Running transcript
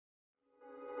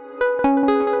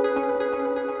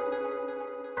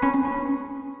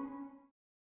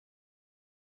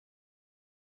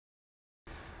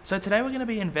So today we're going to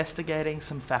be investigating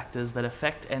some factors that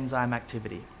affect enzyme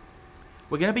activity.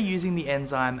 We're going to be using the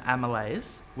enzyme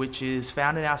amylase, which is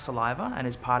found in our saliva and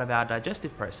is part of our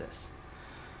digestive process.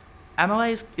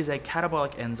 Amylase is a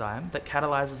catabolic enzyme that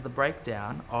catalyzes the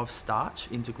breakdown of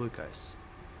starch into glucose.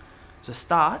 So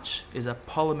starch is a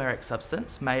polymeric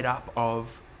substance made up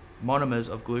of monomers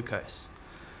of glucose.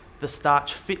 The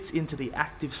starch fits into the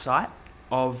active site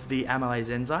of the amylase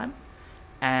enzyme,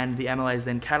 and the amylase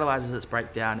then catalyzes its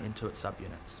breakdown into its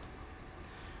subunits.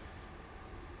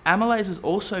 Amylase is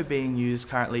also being used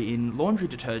currently in laundry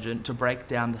detergent to break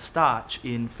down the starch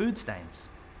in food stains.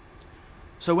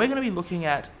 So we're going to be looking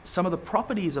at some of the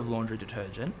properties of laundry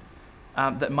detergent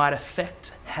that might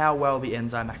affect how well the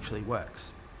enzyme actually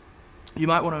works. You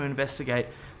might want to investigate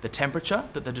the temperature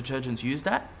that the detergent's used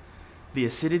at, the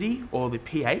acidity or the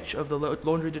pH of the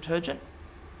laundry detergent,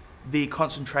 the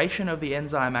concentration of the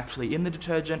enzyme actually in the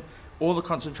detergent, or the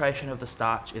concentration of the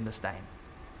starch in the stain.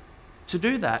 To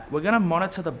do that, we're going to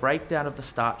monitor the breakdown of the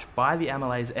starch by the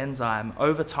amylase enzyme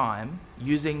over time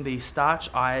using the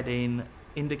starch iodine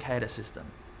indicator system.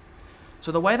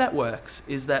 So the way that works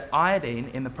is that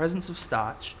iodine in the presence of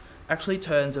starch actually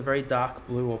turns a very dark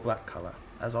blue or black color,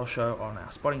 as I'll show on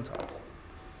our spotting tile.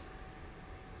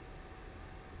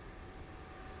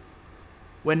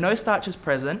 When no starch is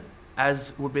present,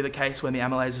 as would be the case when the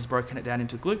amylase has broken it down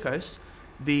into glucose,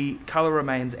 the color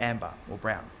remains amber or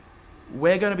brown.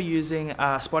 We're going to be using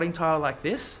a spotting tile like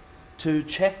this to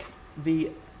check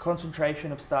the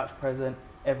concentration of starch present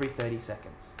every 30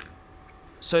 seconds.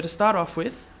 So to start off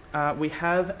with, we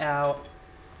have our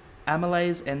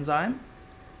amylase enzyme,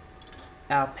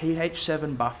 our pH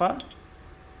 7 buffer,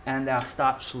 and our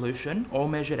starch solution all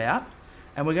measured out,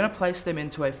 and we're going to place them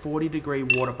into a 40-degree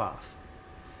water bath.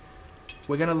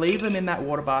 We're going to leave them in that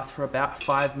water bath for about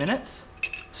 5 minutes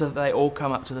so that they all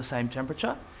come up to the same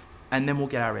temperature, and then we'll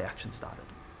get our reaction started.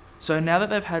 So now that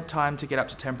they've had time to get up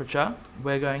to temperature,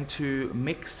 we're going to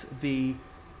mix the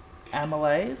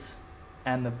amylase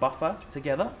and the buffer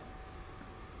together.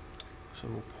 So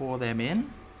we'll pour them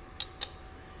in.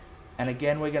 And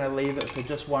again, we're going to leave it for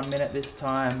just 1 minute this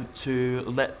time to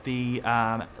let the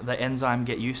enzyme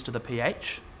get used to the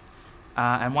pH.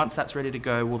 And once that's ready to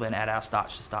go, we'll then add our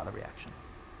starch to start the reaction.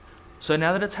 So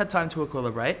now that it's had time to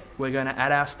equilibrate, we're going to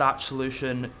add our starch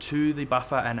solution to the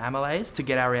buffer and amylase to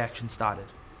get our reaction started.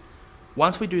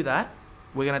 Once we do that,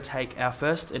 we're going to take our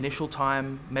first initial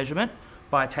time measurement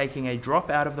by taking a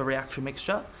drop out of the reaction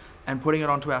mixture and putting it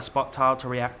onto our spot tile to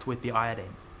react with the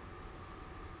iodine.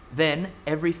 Then,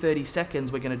 every 30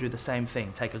 seconds, we're going to do the same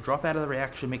thing. Take a drop out of the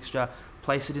reaction mixture,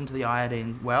 place it into the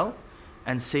iodine well,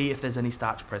 and see if there's any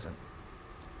starch present.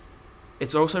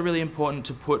 It's also really important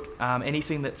to put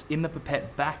anything that's in the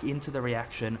pipette back into the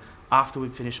reaction after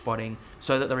we've finished spotting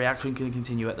so that the reaction can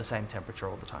continue at the same temperature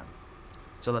all the time.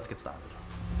 So let's get started.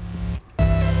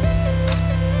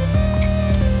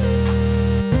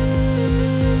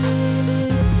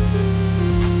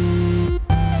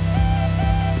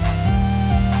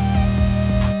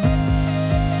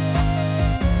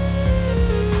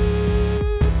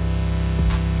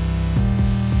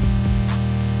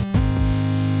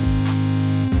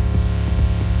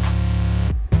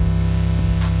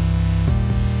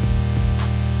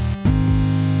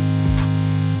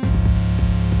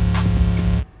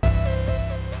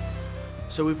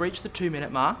 So we've reached the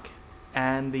 2-minute mark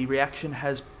and the reaction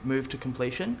has moved to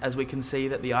completion, as we can see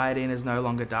that the iodine is no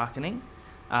longer darkening.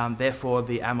 Therefore,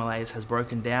 the amylase has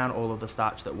broken down all of the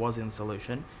starch that was in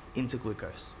solution into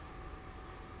glucose.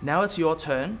 Now it's your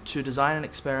turn to design an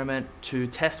experiment to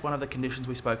test one of the conditions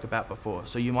we spoke about before.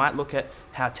 So you might look at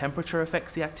how temperature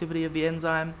affects the activity of the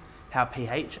enzyme, how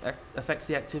pH affects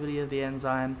the activity of the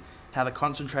enzyme, how the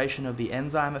concentration of the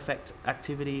enzyme affects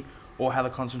activity, or how the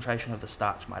concentration of the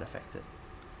starch might affect it.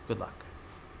 Good luck.